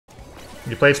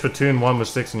You played Splatoon 1 with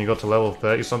sticks and you got to level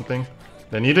 30 something,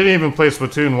 then you didn't even play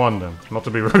Splatoon 1 then, not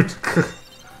to be rude.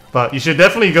 But you should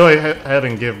definitely go ahead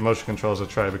and give motion controls a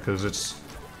try, because it's,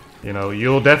 you know,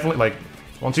 you'll definitely, like,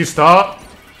 once you start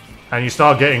and you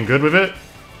start getting good with it,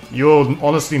 you'll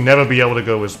honestly never be able to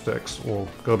go with sticks or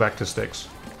go back to sticks.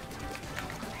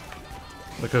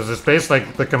 Because it's based,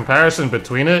 like, the comparison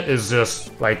between it is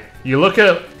just, like, you look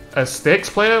at a sticks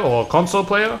player or a console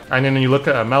player, and then you look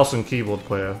at a mouse and keyboard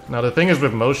player. Now the thing is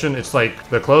with motion, it's like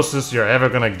the closest you're ever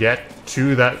gonna get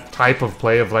to that type of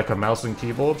play of like a mouse and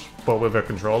keyboard, but with a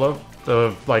controller.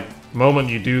 The like moment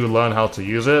you do learn how to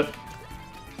use it,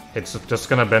 it's just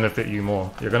gonna benefit you more.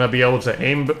 You're gonna be able to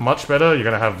aim much better, you're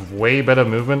gonna have way better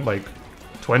movement, like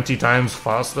 20 times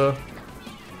faster.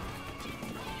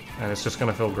 And it's just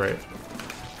gonna feel great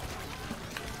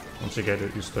once you get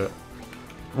used to it.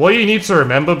 What you need to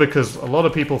remember, because a lot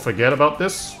of people forget about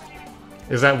this,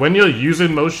 is that when you're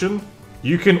using motion,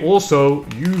 you can also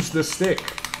use the stick.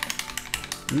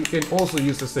 You can also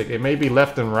use the stick. It may be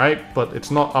left and right, but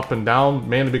it's not up and down,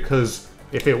 mainly because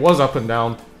if it was up and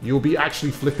down, you'll be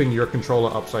actually flipping your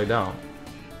controller upside down.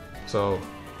 So,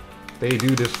 they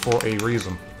do this for a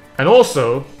reason. And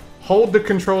also, hold the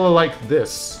controller like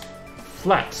this.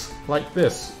 Flat, like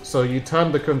this. So you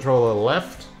turn the controller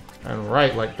left and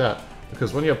right like that.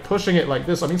 Because when you're pushing it like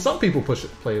this, I mean, some people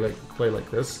play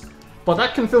like this, but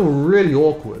that can feel really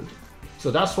awkward.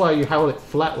 So that's why you have it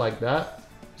flat like that.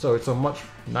 So it's a much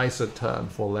nicer turn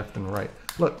for left and right.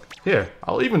 Look, here,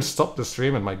 I'll even stop the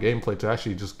stream and my gameplay to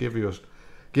actually just give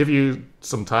you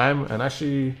some time and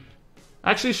actually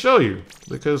show you,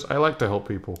 because I like to help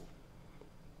people.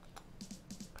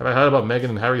 Have I heard about Meghan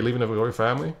and Harry leaving the royal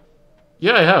family?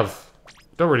 Yeah, I have.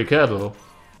 Don't really care though.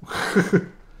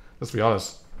 Let's be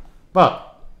honest.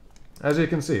 But, as you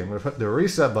can see, I'm going to hit the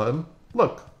reset button.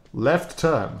 Look, left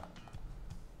turn.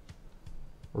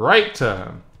 Right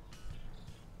turn.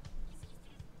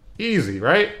 Easy,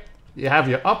 right? You have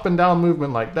your up and down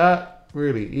movement like that.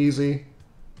 Really easy.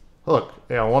 Look,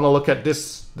 yeah, I want to look at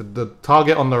this, the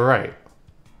target on the right.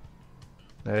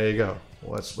 There you go.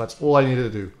 Well, that's all I need to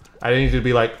do. I need to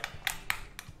be like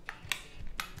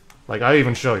I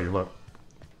even show you, look.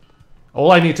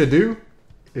 All I need to do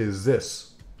is this.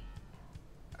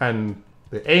 And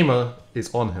the aimer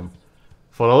is on him.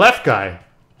 For the left guy,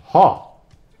 ha!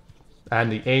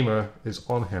 And the aimer is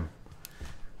on him.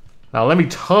 Now let me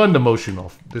turn the motion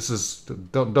off. This is,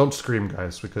 don't scream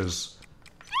guys, because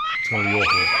it's gonna be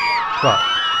awful. But,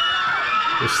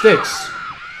 the sticks,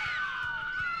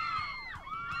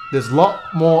 there's a lot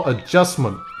more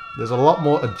adjustment. There's a lot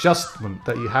more adjustment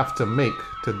that you have to make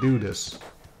to do this.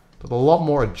 There's a lot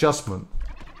more adjustment.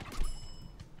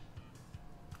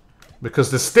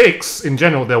 Because the sticks, in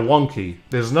general, they're wonky.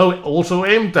 There's no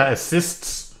auto-aim that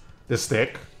assists the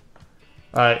stick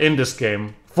in this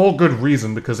game. For good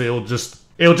reason, because it'll just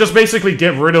basically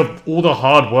get rid of all the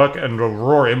hard work and the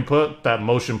raw input that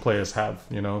motion players have,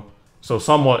 you know? So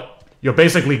somewhat, you're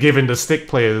basically giving the stick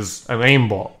players an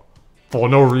aimbot for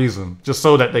no reason, just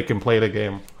so that they can play the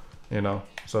game, you know?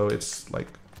 So it's like,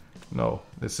 no,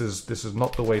 this is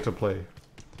not the way to play.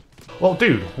 Well,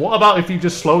 dude, what about if you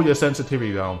just slow your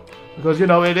sensitivity down? Because, you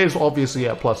know, it is obviously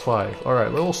at +5.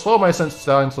 Alright, we'll slow my sensitivity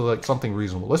down to, like, something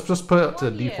reasonable. Let's just put it to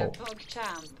default.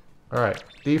 Alright,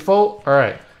 default?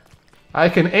 Alright. I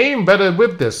can aim better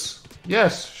with this.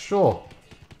 Yes, sure.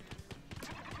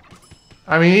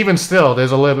 I mean, even still,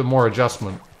 there's a little bit more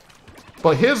adjustment.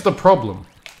 But here's the problem.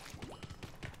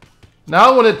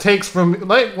 Now when it takes from,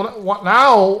 like,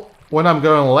 now when I'm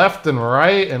going left and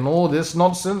right and all this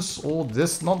nonsense,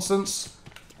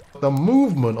 the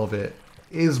movement of it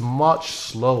is much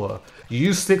slower. You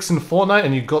use sticks in Fortnite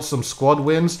and you got some squad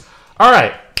wins.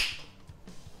 Alright.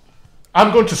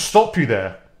 I'm going to stop you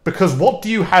there. Because what do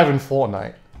you have in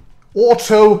Fortnite?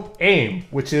 Auto aim,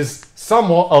 which is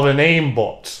somewhat of an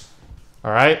aimbot.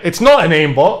 Alright? It's not an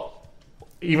aimbot,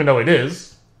 even though it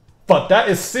is. But that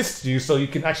assists you so you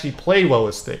can actually play well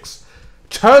with sticks.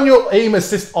 Turn your aim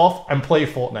assist off and play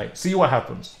Fortnite. See what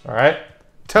happens. Alright?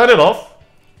 Turn it off.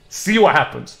 See what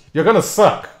happens. You're gonna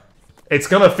suck. It's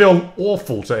gonna feel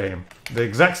awful to aim. The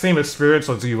exact same experience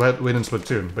as you had win in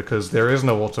Splatoon, because there is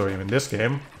no auto aim in this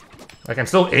game. I can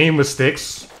still aim with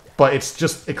sticks, but it's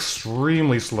just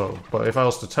extremely slow. But if I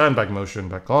was to turn back motion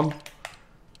back on,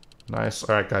 nice.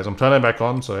 Alright guys, I'm turning back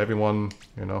on, so everyone,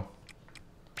 you know.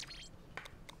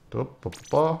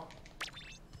 Well,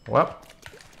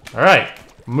 alright.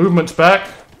 Movement's back.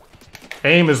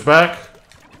 Aim is back.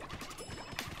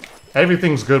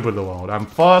 Everything's good with the world. I'm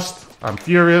fast. I'm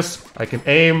furious. I can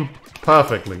aim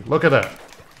perfectly. Look at that.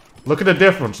 Look at the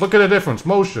difference. Look at the difference.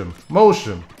 Motion.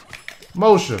 Motion.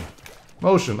 Motion.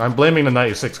 Motion. I'm blaming the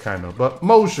 96 kind of, but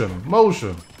motion.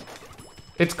 Motion.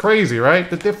 It's crazy, right?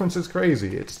 The difference is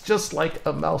crazy. It's just like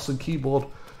a mouse and keyboard,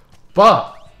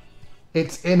 but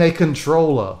it's in a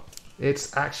controller.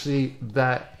 It's actually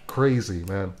that crazy,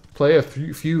 man. Play a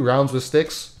few rounds with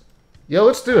sticks. Yo,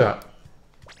 let's do that.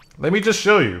 Let me just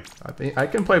show you. I think I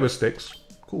can play with sticks.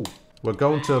 Cool. We're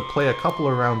going to play a couple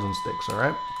of rounds on sticks,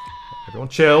 alright? Everyone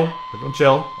chill. Everyone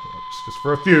chill. It's just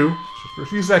for a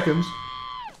few seconds.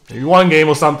 Maybe one game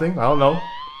or something. I don't know.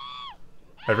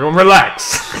 Everyone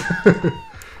relax.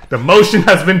 The motion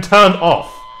has been turned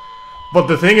off. But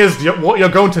the thing is, what you're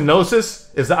going to notice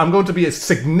is that I'm going to be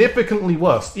significantly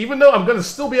worse. Even though I'm going to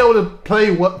still be able to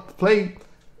play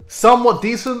somewhat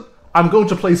decent, I'm going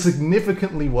to play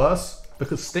significantly worse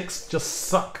because sticks just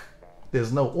suck.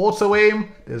 There's no auto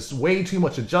aim, there's way too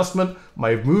much adjustment,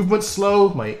 my movement's slow,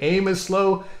 my aim is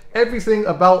slow. Everything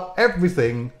about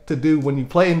everything to do when you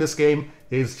play in this game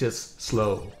is just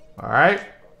slow. Alright?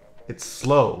 It's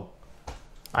slow.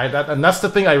 And that's the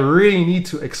thing I really need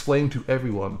to explain to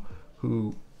everyone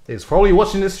who is probably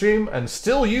watching this stream and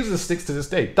still uses sticks to this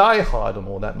day. Die hard and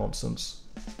all that nonsense.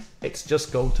 It's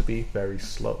just going to be very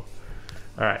slow.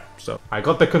 Alright, so I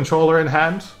got the controller in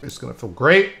hand. It's gonna feel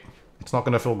great. It's not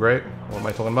gonna feel great. What am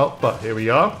I talking about? But here we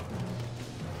are.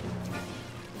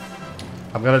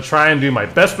 I'm gonna try and do my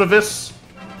best with this.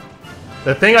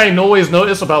 The thing I always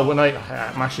notice about when I'm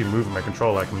actually moving my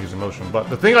controller, I can use motion, but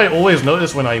the thing I always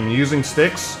notice when I'm using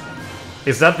sticks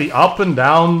is that the up and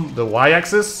down, the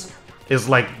y-axis, is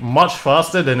like much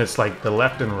faster than it's like the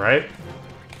left and right.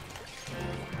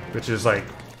 Which is like,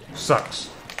 sucks.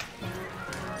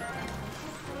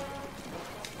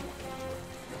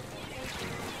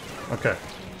 Okay.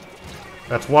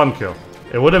 That's one kill.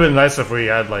 It would have been nice if we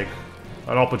had like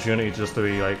an opportunity just to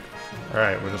be like,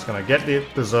 alright, we're just gonna get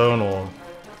the zone or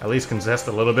at least contest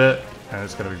a little bit and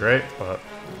it's gonna be great, but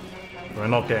we're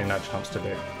not getting that chance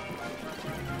today.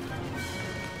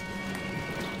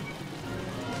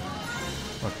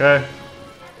 Okay.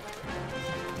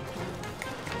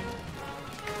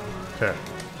 Okay.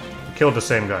 We killed the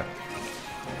same guy.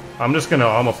 I'm just gonna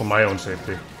armor for my own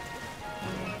safety.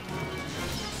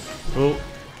 Cool.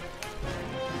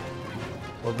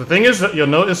 Well, the thing is that you're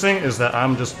noticing is that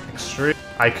I'm just extreme.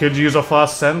 I could use a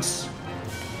fast sense,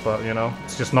 but you know,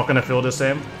 it's just not gonna feel the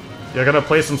same. You're gonna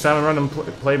play some salmon run and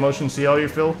play motion, see how you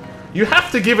feel. You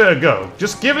have to give it a go.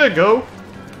 Just give it a go.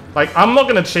 Like, I'm not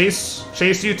gonna chase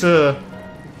you to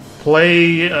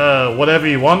play whatever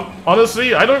you want.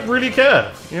 Honestly, I don't really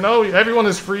care. You know, everyone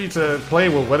is free to play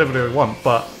with whatever they want.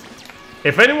 But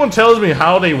if anyone tells me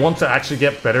how they want to actually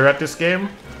get better at this game,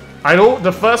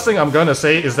 the first thing I'm gonna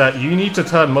say is that you need to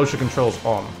turn motion controls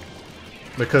on.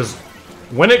 Because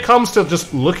when it comes to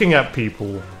just looking at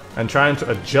people and trying to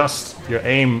adjust your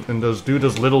aim and do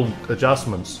those little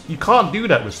adjustments, you can't do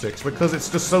that with sticks because it's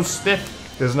just so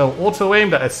stiff. There's no auto aim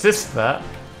that assists that.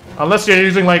 Unless you're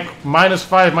using like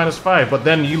 -5, but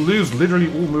then you lose literally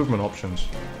all movement options.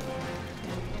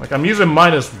 Like, I'm using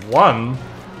 -1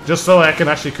 just so I can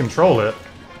actually control it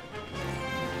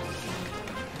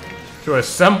to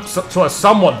a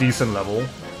somewhat decent level.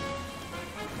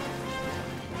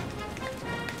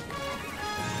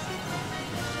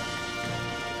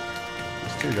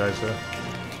 There's two guys there.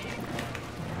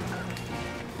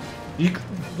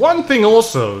 One thing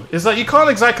also is that you can't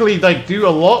exactly like do a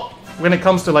lot when it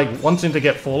comes to like wanting to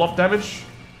get fall off damage,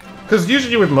 because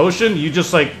usually with motion you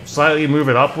just like slightly move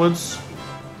it upwards,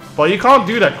 but you can't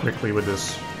do that quickly with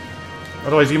this.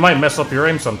 Otherwise you might mess up your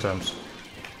aim sometimes.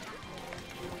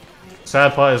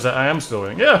 Sad part is that I am still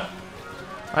winning. Yeah,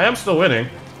 I am still winning.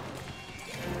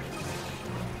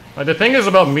 Like, the thing is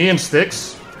about me and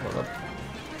sticks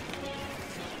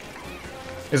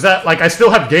is that like I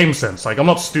still have game sense. Like, I'm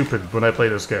not stupid when I play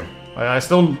this game. I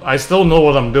still know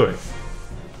what I'm doing.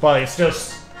 But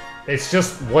it's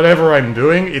just whatever I'm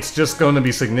doing, it's just going to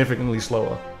be significantly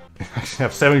slower. I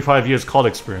have 75 years COD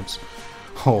experience.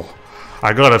 Oh,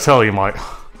 I gotta tell you, Mike,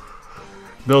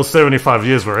 those 75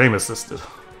 years were aim assisted.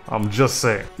 I'm just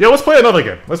saying. Yeah, let's play another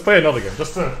game. Let's play another game,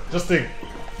 just to,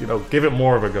 you know, give it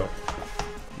more of a go.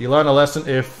 You learn a lesson.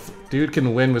 If dude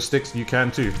can win with sticks, you can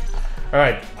too. All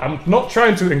right, I'm not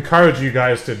trying to encourage you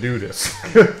guys to do this.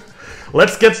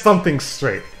 Let's get something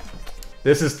straight.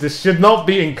 This should not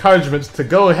be encouragement to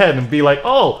go ahead and be like,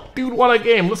 oh, dude won a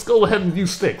game, let's go ahead and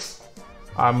use sticks.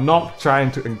 I'm not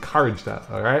trying to encourage that,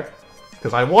 alright?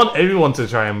 Because I want everyone to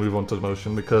try and move on to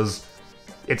motion, because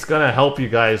it's gonna help you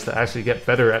guys to actually get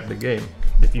better at the game,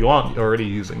 if you aren't already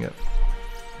using it.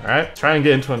 Alright? Try and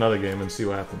get into another game and see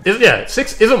what happens. Yeah,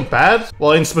 sticks isn't bad.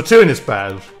 Well, in Splatoon it's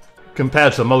bad,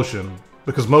 compared to motion.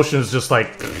 Because motion is just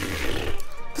like...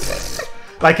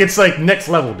 Like, it's like next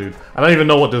level, dude. I don't even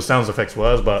know what those sound effects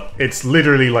was, but it's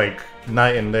literally like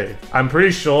night and day. I'm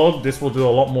pretty sure this will do a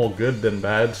lot more good than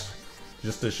bad.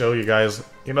 Just to show you guys,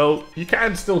 you know, you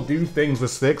can still do things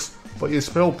with sticks, but you're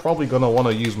still probably gonna want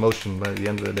to use motion by the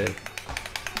end of the day.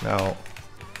 Now,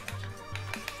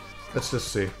 let's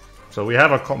just see. So we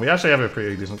have a comp. We actually have a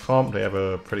pretty decent comp. They have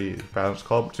a pretty balanced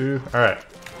comp too. All right.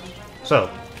 So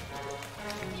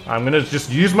I'm gonna just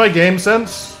use my game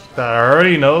sense that I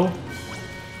already know,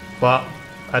 but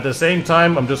at the same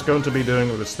time, I'm just going to be doing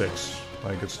it with the sticks.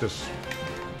 Like, it's just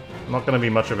not gonna be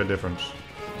much of a difference.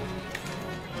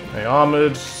 They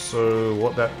armored, so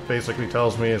what that basically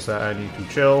tells me is that I need to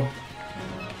chill.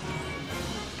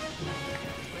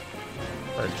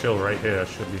 If I chill right here, I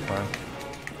should be fine.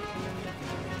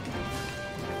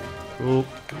 Cool.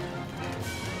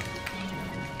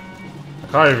 I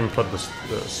can't even put the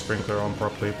sprinkler on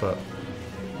properly, but,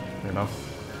 you know.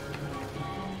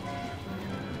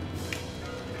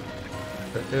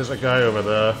 There is a guy over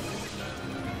there.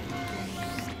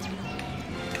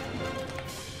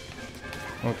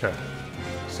 Okay.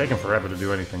 It's taking forever to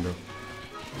do anything, though.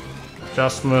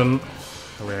 Adjustment.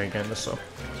 Oh, we ain't getting this up.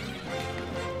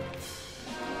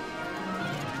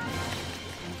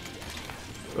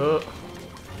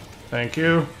 Thank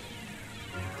you.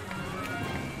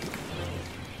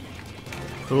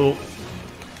 Cool.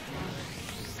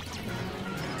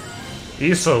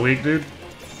 He's so weak, dude.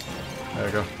 There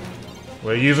we go.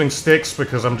 We're using sticks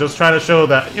because I'm just trying to show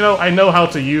that, you know, I know how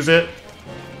to use it.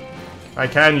 I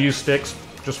can use sticks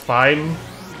just fine,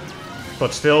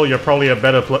 but still, you're probably a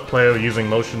better player using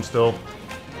motion still.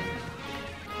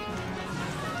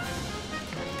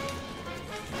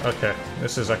 Okay,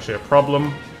 this is actually a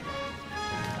problem.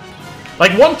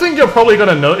 Like, one thing you're probably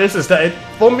gonna notice is that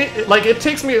for me, like, it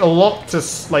takes me a lot to,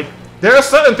 like, there are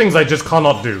certain things I just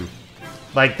cannot do.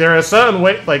 Like, there are certain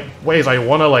ways I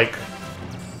wanna, like,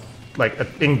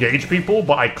 engage people,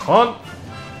 but I can't.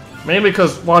 Mainly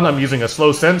because, one, I'm using a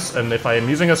slow sense, and if I am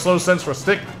using a slow sense for a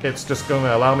stick, it's just going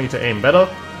to allow me to aim better.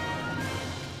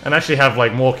 And actually have,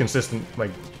 like, more consistent, like,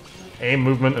 aim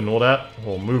movement and all that,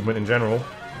 or movement in general.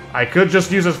 I could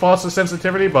just use a faster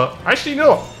sensitivity, but actually,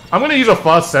 no. I'm going to use a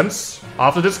fast sense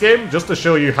after this game, just to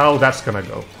show you how that's going to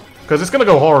go. Because it's going to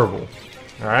go horrible.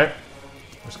 Alright?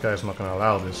 This guy's not going to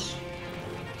allow this.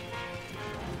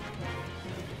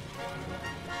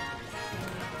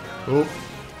 Oop.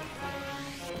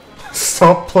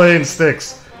 Stop playing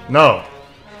sticks. No.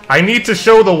 I need to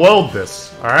show the world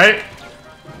this, alright?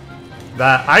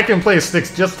 That I can play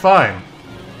sticks just fine.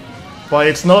 But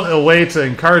it's not a way to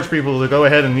encourage people to go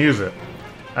ahead and use it.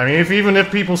 I mean, even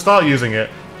if people start using it,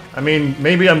 I mean,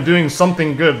 maybe I'm doing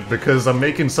something good because I'm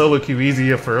making solo queue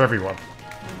easier for everyone.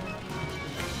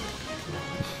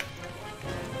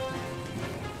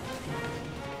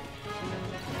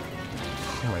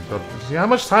 Oh my god, see how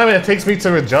much time it takes me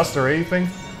to adjust or anything?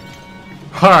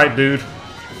 Alright, dude.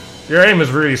 Your aim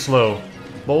is really slow.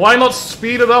 But why not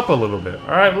speed it up a little bit?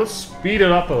 Alright, let's speed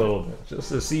it up a little bit. Just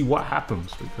to see what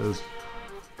happens, because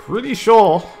pretty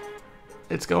sure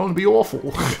it's going to be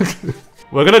awful.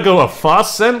 We're gonna go a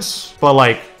fast sense, but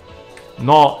like,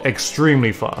 not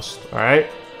extremely fast, alright?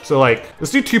 So like,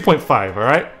 let's do 2.5,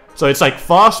 alright? So it's like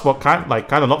fast, but kind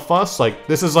of not fast. Like,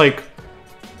 this is like,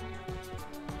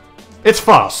 it's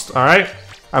fast, alright?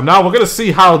 And now we're gonna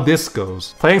see how this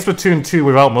goes. Playing Splatoon 2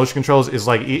 without motion controls is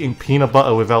like eating peanut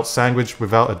butter without sandwich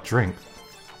without a drink.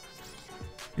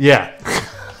 Yeah.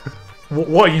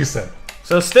 What you said.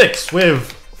 So sticks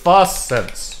with fast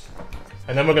sense.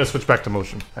 And then we're gonna switch back to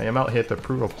motion. I am out here to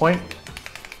prove a point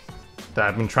that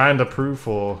I've been trying to prove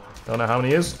for don't know how many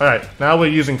years. Alright, now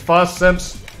we're using fast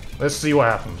sense. Let's see what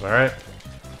happens, alright?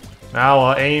 Now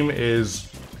our aim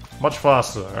is much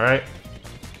faster, alright?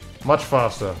 Much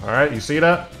faster, alright? You see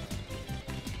that?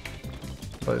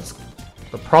 But it's,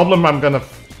 the problem I'm gonna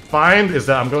find is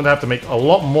that I'm going to have to make a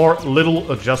lot more little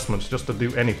adjustments just to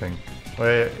do anything.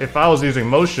 Where if I was using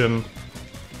motion,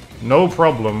 no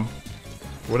problem,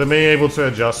 would have been able to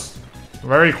adjust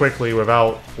very quickly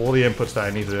without all the inputs that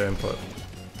I needed to input.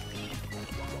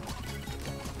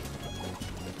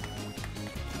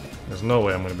 There's no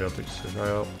way I'm going to be able to fix this right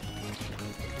out.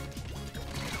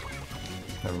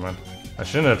 Never mind. I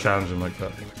shouldn't have challenged him like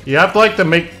that. You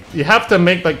have to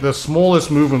make like the smallest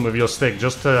movement with your stick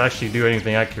just to actually do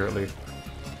anything accurately.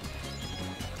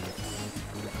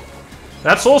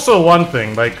 That's also one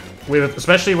thing, like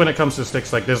especially when it comes to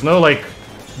sticks, like there's no like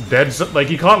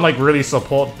you can't like really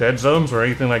support dead zones or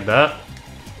anything like that.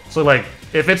 So like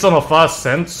if it's on a fast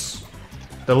sense,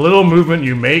 the little movement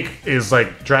you make is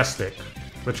like drastic,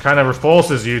 which kind of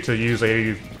forces you to use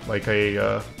a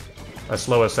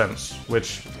slower sense,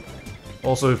 which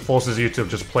Also forces you to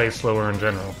just play slower in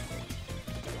general.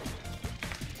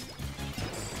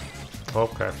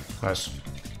 Okay, nice.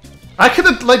 I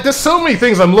could've, like, there's so many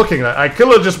things I'm looking at. I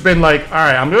could've just been like,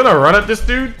 alright, I'm gonna run at this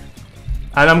dude,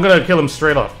 and I'm gonna kill him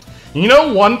straight up. You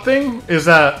know, one thing is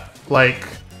that, like,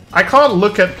 I can't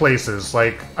look at places.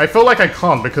 Like, I feel like I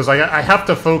can't because I have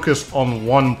to focus on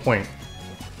one point.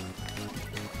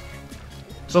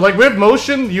 So, like, with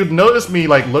motion, you'd notice me,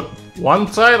 like, look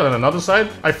one side and another side.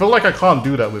 I feel like I can't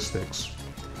do that with sticks.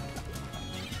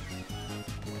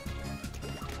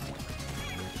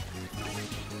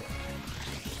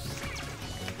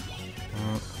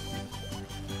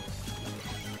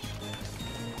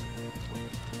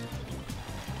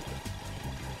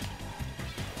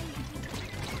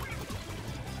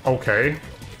 Okay.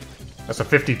 That's a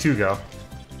 52 go.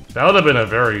 That would have been a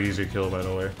very easy kill, by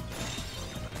the way.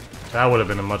 That would have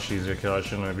been a much easier kill. I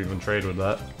shouldn't have even traded with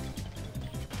that.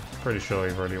 Pretty sure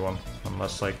we've already won.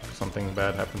 Unless, like, something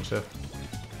bad happens here.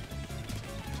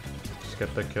 Just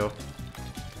get the kill.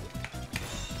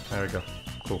 There we go.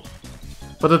 Cool.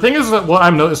 But the thing is that what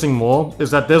I'm noticing more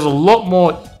is that there's a lot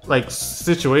more, like,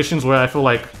 situations where I feel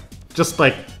like just,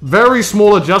 like, very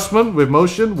small adjustment with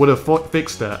motion would have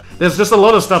fixed that. There's just a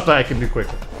lot of stuff that I can do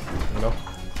quicker. You know?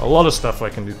 A lot of stuff I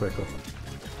can do quicker.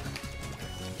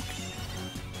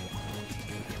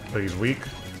 But he's weak.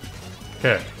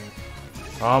 Okay.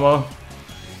 Armor.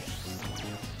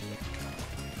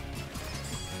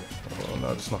 Oh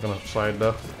no, it's not gonna slide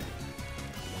though.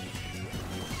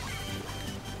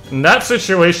 In that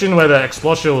situation where the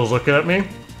explosion was looking at me,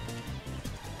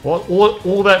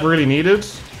 all that really needed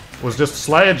was just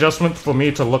slight adjustment for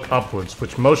me to look upwards,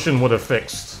 which motion would have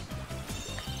fixed.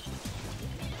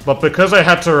 But because I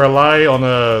had to rely on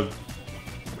a,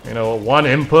 you know, one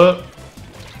input,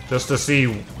 just to see,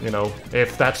 you know,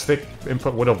 if that stick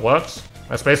input would have worked,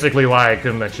 that's basically why I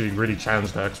couldn't actually really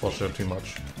challenge the explosion too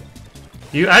much.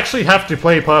 You actually have to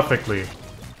play perfectly.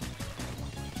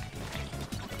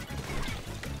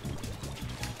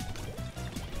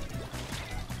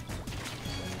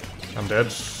 I'm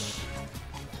dead.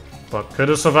 But could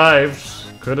have survived.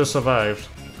 Could have survived.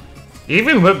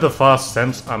 Even with the fast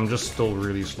sense, I'm just still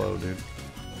really slow, dude.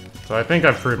 So I think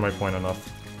I've proved my point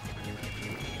enough.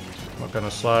 Not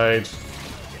gonna slide.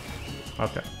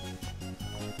 Okay.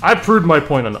 I proved my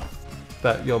point enough.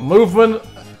 That your movement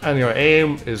and your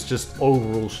aim is just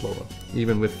overall slower.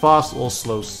 Even with fast or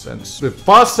slow sense. With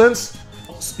fast sense,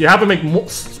 you have to make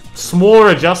smaller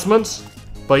adjustments.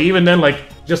 But even then, like,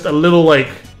 just a little, like,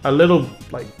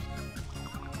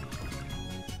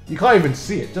 you can't even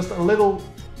see it. Just a little,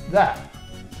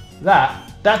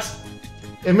 that's,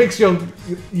 it makes you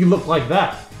look like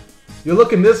that. You're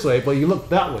looking this way, but you look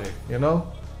that way, you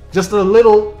know? Just a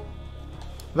little,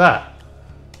 that.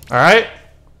 Alright?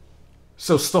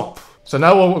 So stop. So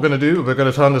now what we're gonna do, we're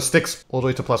gonna turn the sticks all the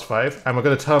way to +5, and we're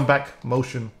gonna turn back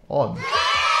motion on.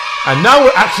 And now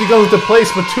we're actually going to play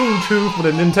Splatoon 2 for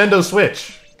the Nintendo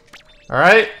Switch.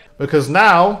 Alright? Because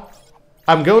now,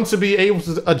 I'm going to be able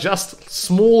to adjust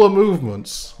smaller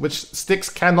movements, which sticks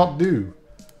cannot do.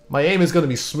 My aim is going to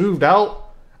be smoothed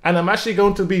out, and I'm actually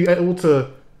going to be able to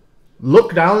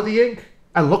look down at the ink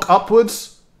and look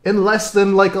upwards in less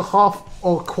than like a half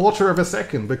or quarter of a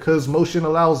second, because motion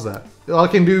allows that. I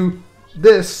can do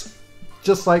this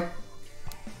just like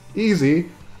easy,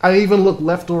 and even look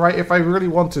left or right if I really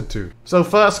wanted to. So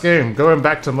first game, going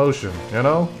back to motion, you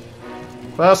know?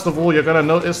 First of all, you're gonna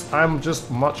notice I'm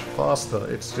just much faster.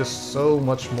 It's just so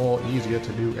much more easier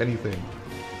to do anything.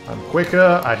 I'm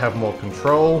quicker, I have more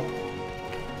control.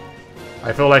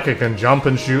 I feel like I can jump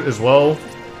and shoot as well.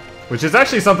 Which is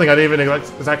actually something I didn't even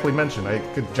exactly mention. I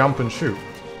could jump and shoot.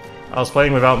 I was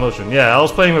playing without motion. Yeah, I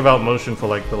was playing without motion for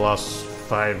like the last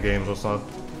 5 games or so.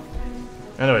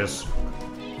 Anyways.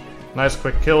 Nice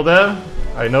quick kill there.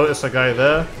 I noticed a guy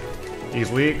there.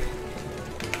 He's weak.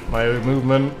 My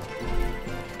movement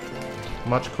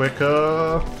much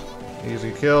quicker.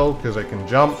 Easy kill, because I can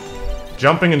jump.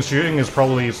 Jumping and shooting is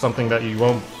probably something that you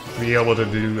won't be able to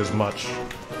do as much.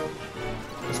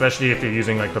 Especially if you're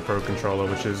using like the Pro Controller,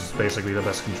 which is basically the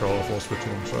best controller for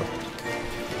Splatoon, so.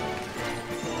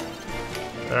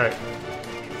 Alright.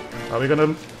 Are we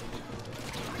gonna...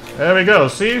 There we go,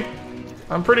 see?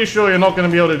 I'm pretty sure you're not gonna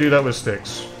be able to do that with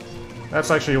sticks.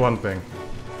 That's actually one thing.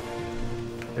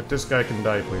 If this guy can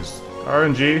die, please.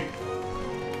 RNG.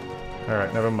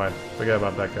 Alright, never mind. Forget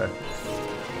about that guy.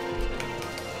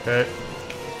 Okay.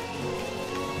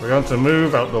 We're going to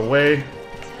move out the way.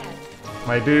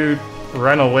 My dude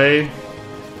ran away.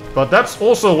 But that's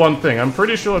also one thing. I'm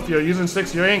pretty sure if you're using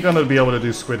sticks, you ain't gonna be able to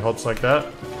do squid hops like that.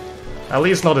 At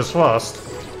least not as fast.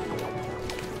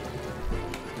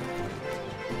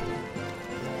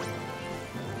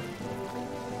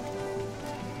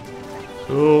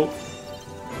 Cool.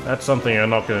 That's something you're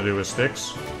not going to do with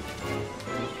sticks.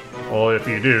 Or if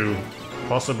you do,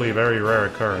 possibly very rare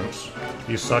occurrence.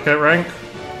 You suck at rank?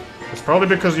 It's probably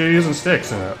because you're using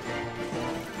sticks in it.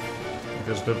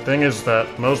 Because the thing is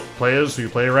that most players who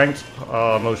play ranked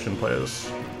are motion players.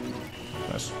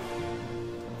 Nice.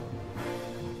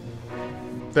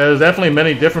 There's definitely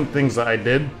many different things that I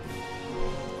did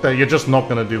that you're just not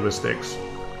going to do with sticks.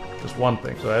 Just one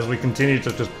thing. So as we continue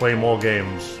to just play more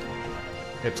games,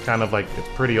 it's kind of like, it's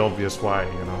pretty obvious why,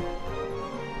 you know.